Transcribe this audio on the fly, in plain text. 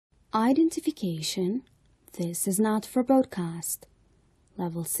Identification. This is not for broadcast.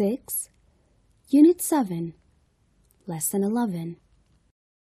 Level 6, Unit 7, Lesson 11.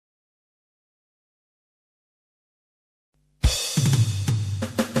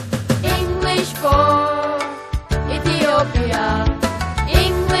 English for Ethiopia.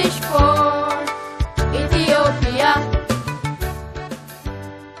 English for Ethiopia.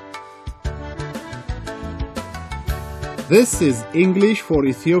 This is English for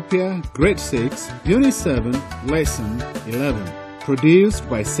Ethiopia, Grade 6, Unit 7, Lesson 11, produced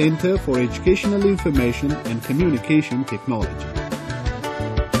by Center for Educational Information and Communication Technology.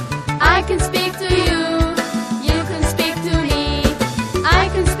 I can speak to you, you can speak to me. I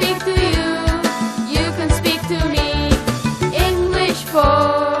can speak to you, you can speak to me. English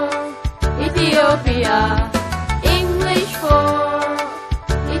for Ethiopia. English for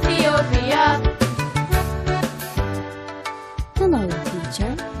Ethiopia. Hello,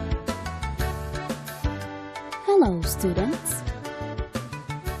 teacher. Hello, students.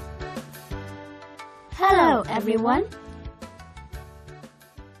 Hello, everyone.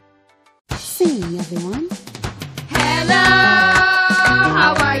 Sing, everyone. Hello,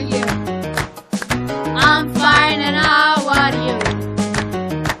 how are you? I'm fine, and how are you?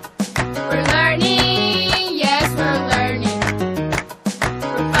 We're learning, yes, we're learning.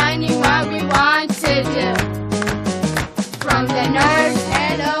 We're finding what we want to do. From the north,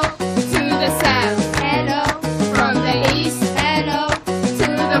 hello, to the south, hello. From the east, hello, to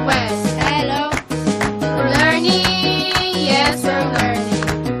the west, hello. We're learning, yes, we're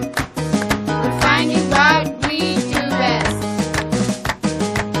learning. We're finding what we do best.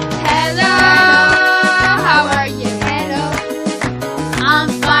 Hello, how are you? Hello, I'm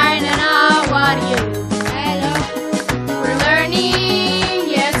fine, and how are you? Hello, we're learning,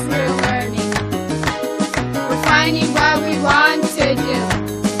 yes, we're learning. We're finding what we want to do.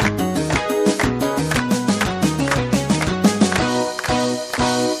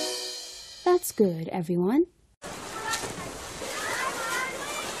 That's good, everyone.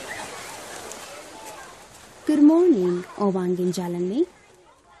 Good morning, Obangin Jalani.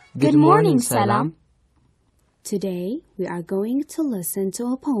 Good morning, Salam. Today, we are going to listen to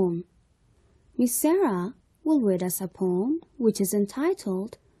a poem. Miss Sarah will read us a poem which is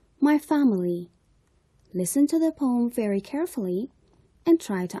entitled, My Family. Listen to the poem very carefully and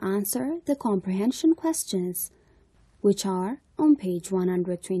try to answer the comprehension questions, which are on page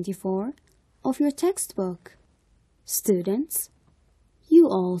 124 of your textbook. Students, you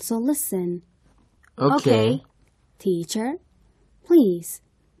also listen. Okay. Teacher, please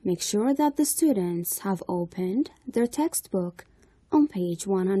make sure that the students have opened their textbook on page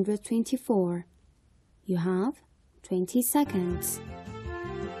 124. You have 20 seconds.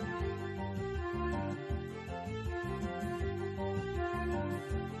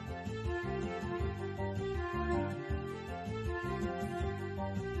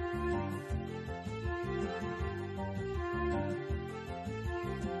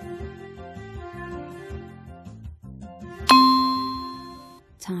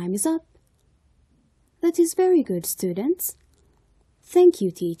 Time is up. That is very good, students. Thank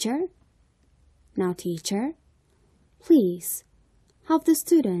you, teacher. Now, teacher, please have the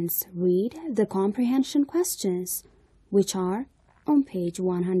students read the comprehension questions, which are on page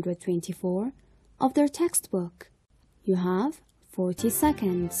 124 of their textbook. You have 40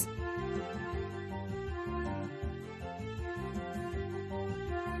 seconds.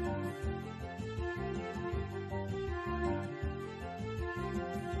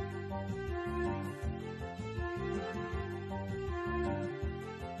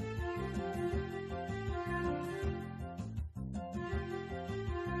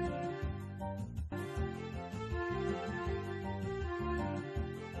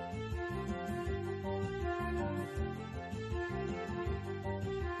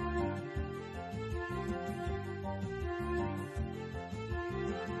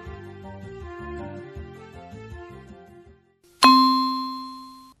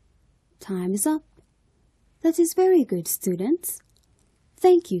 Time is up. That is very good, students.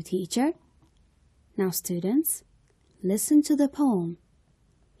 Thank you, teacher. Now, students, listen to the poem.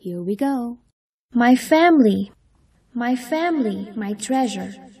 Here we go. My family, my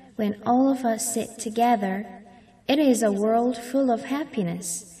treasure. When all of us sit together, it is a world full of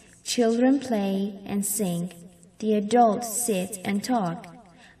happiness. Children play and sing. The adults sit and talk.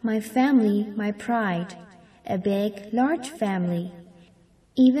 My family, my pride. A big, large family.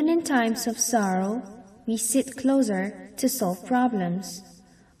 Even in times of sorrow, we sit closer to solve problems.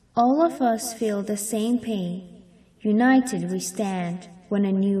 All of us feel the same pain. United we stand when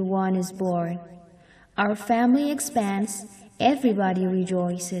a new one is born. Our family expands everybody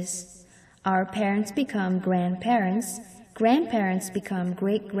rejoices. Our parents become grandparents, grandparents become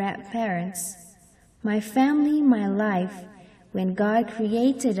great-grandparents. My family, my life. When God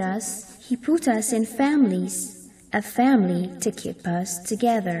created us, He put us in families, a family to keep us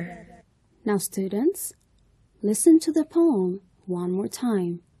together. Now, students, listen to the poem one more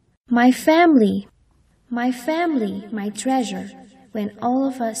time. My family, my treasure. When all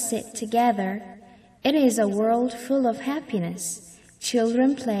of us sit together, it is a world full of happiness.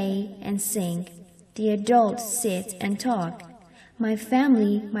 Children play and sing. The adults sit and talk. My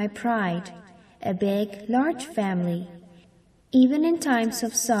family, my pride. A big, large family. Even in times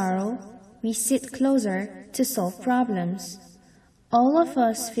of sorrow, we sit closer to solve problems. All of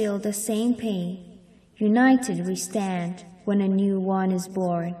us feel the same pain. United we stand when a new one is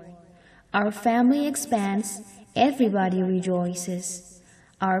born. Our family expands, everybody rejoices.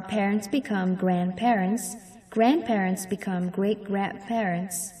 Our parents become grandparents, grandparents become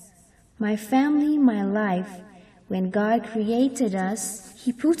great-grandparents. My family, my life. When God created us,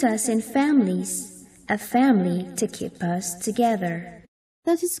 He put us in families, a family to keep us together.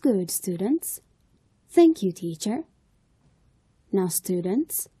 That is good, students. Thank you, teacher. Now,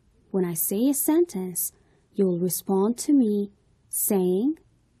 students, when I say a sentence, you'll respond to me saying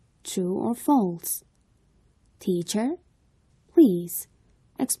true or false. Teacher, please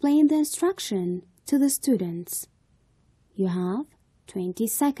explain the instruction to the students. You have 20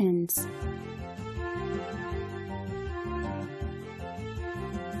 seconds.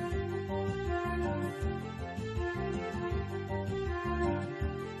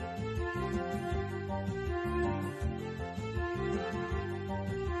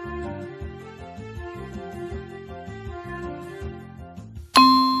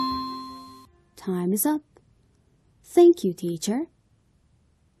 Time is up. Thank you, teacher.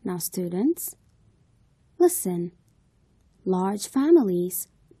 Now, students, listen. Large families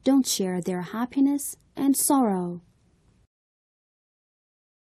don't share their happiness and sorrow.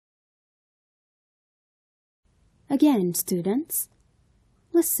 Again, students,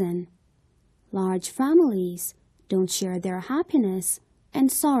 listen. Large families don't share their happiness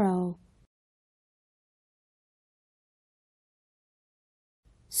and sorrow.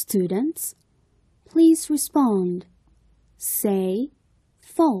 Students, please respond. Say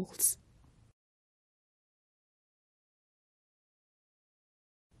false.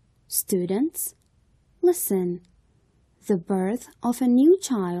 Students, listen. The birth of a new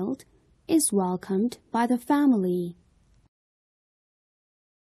child is welcomed by the family.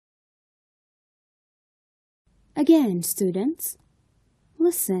 Again, students,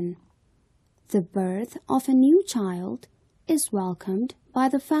 listen. The birth of a new child is welcomed by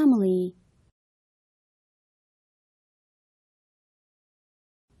the family.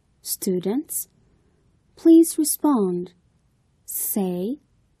 Students, please respond. Say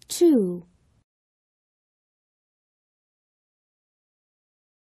true.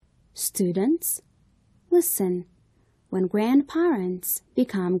 Students, listen. When grandparents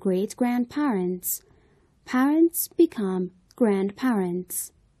become great-grandparents, parents become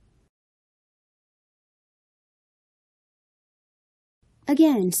grandparents.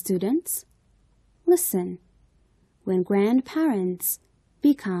 Again, students, listen. When grandparents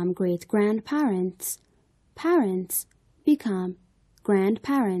become great-grandparents, parents become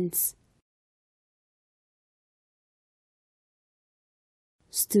grandparents.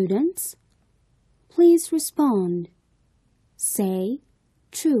 Students, please respond. Say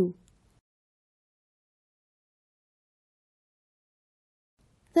true.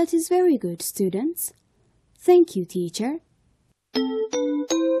 That is very good, students. Thank you, teacher.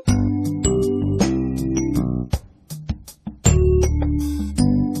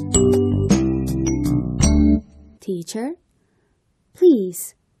 Teacher,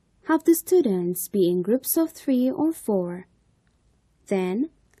 please have the students be in groups of 3 or 4. Then,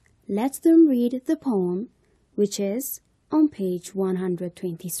 let them read the poem, which is on page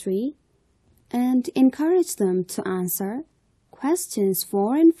 123, and encourage them to answer questions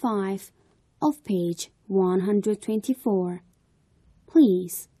 4 and 5 of page 124.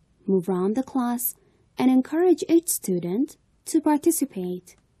 Please move around the class and encourage each student to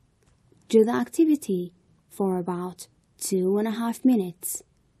participate. Do the activity for about 2.5 minutes.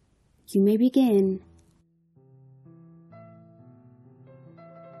 You may begin.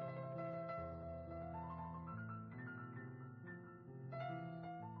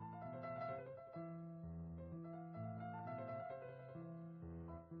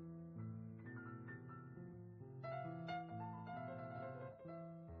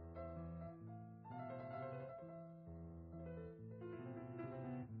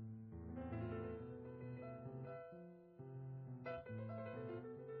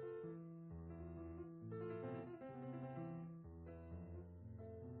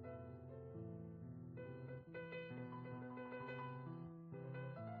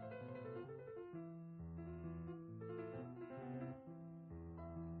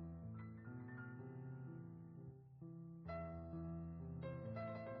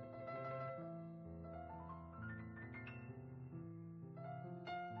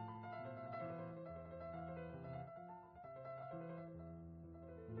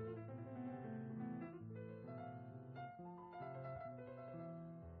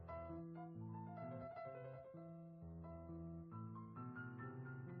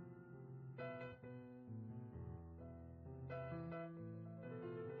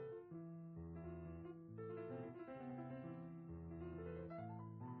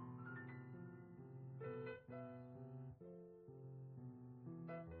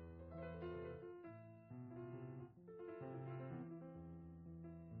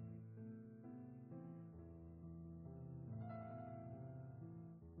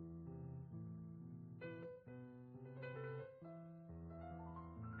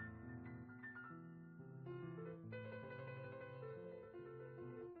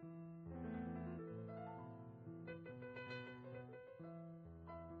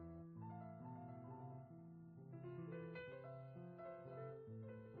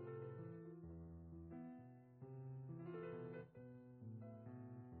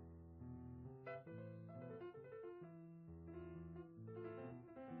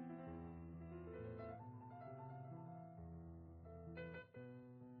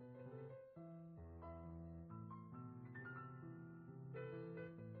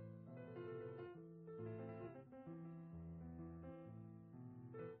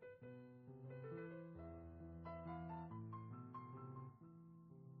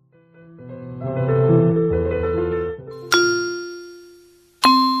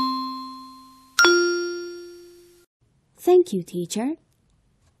 Thank you, teacher.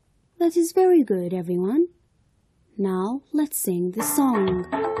 That is very good, everyone. Now let's sing the song.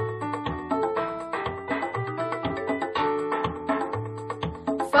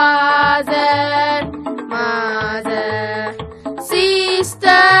 Father, mother,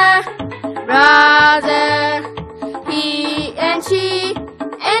 sister, brother, he and she,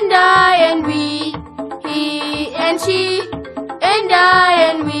 and I and we, he and she, and I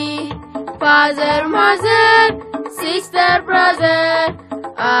and we, father, mother, sister, brother,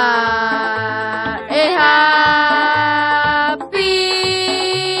 are a happy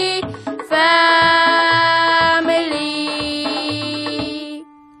family.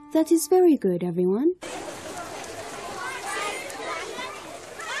 That is very good, everyone.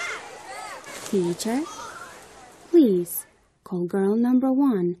 Teacher, please call girl number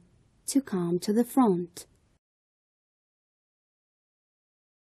 1 to come to the front.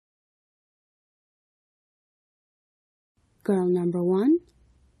 Girl number 1,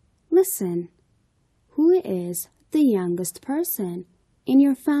 listen. Who is the youngest person in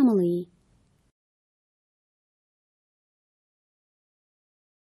your family?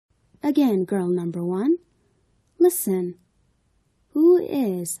 Again, girl number 1, listen. Who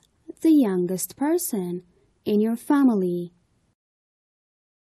is the youngest person in your family?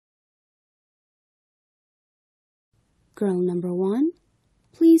 Girl number 1,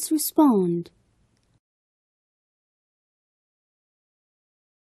 please respond.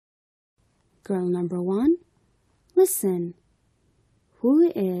 Girl number 1, listen.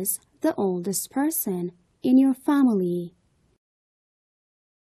 Who is the oldest person in your family?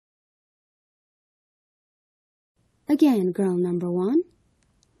 Again, girl number 1,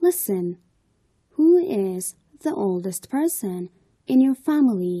 listen. Who is the oldest person in your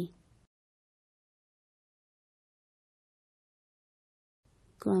family?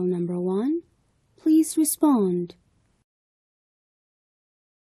 Girl number 1, please respond.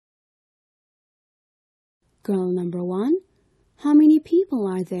 Girl number 1, how many people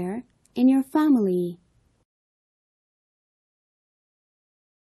are there in your family?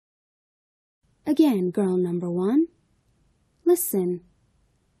 Again, girl number 1, listen.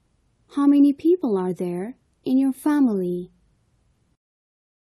 How many people are there in your family?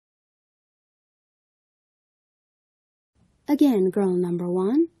 Again, girl number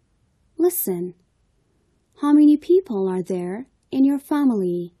 1, listen. How many people are there in your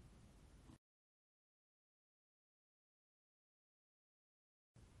family?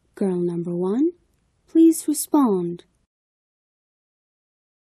 Girl number 1, please respond.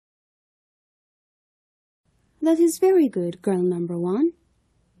 That is very good, girl number 1.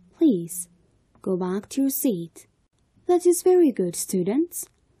 Please go back to your seat. That is very good, students.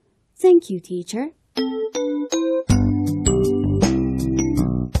 Thank you, teacher.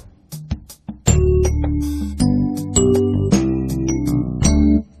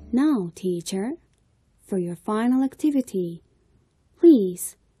 Now, teacher, for your final activity,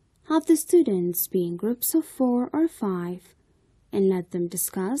 please have the students be in groups of 4 or 5 and let them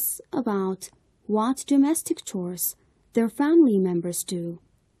discuss about what domestic chores their family members do.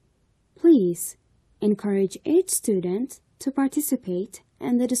 Please encourage each student to participate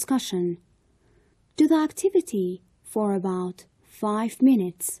in the discussion. Do the activity for about 5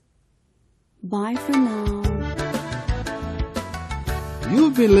 minutes. Bye for now.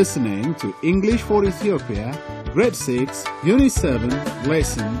 You've been listening to English for Ethiopia, Grade 6, Unit 7,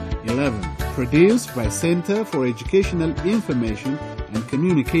 Lesson 11, produced by Center for Educational Information and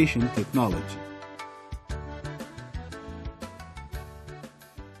Communication Technology.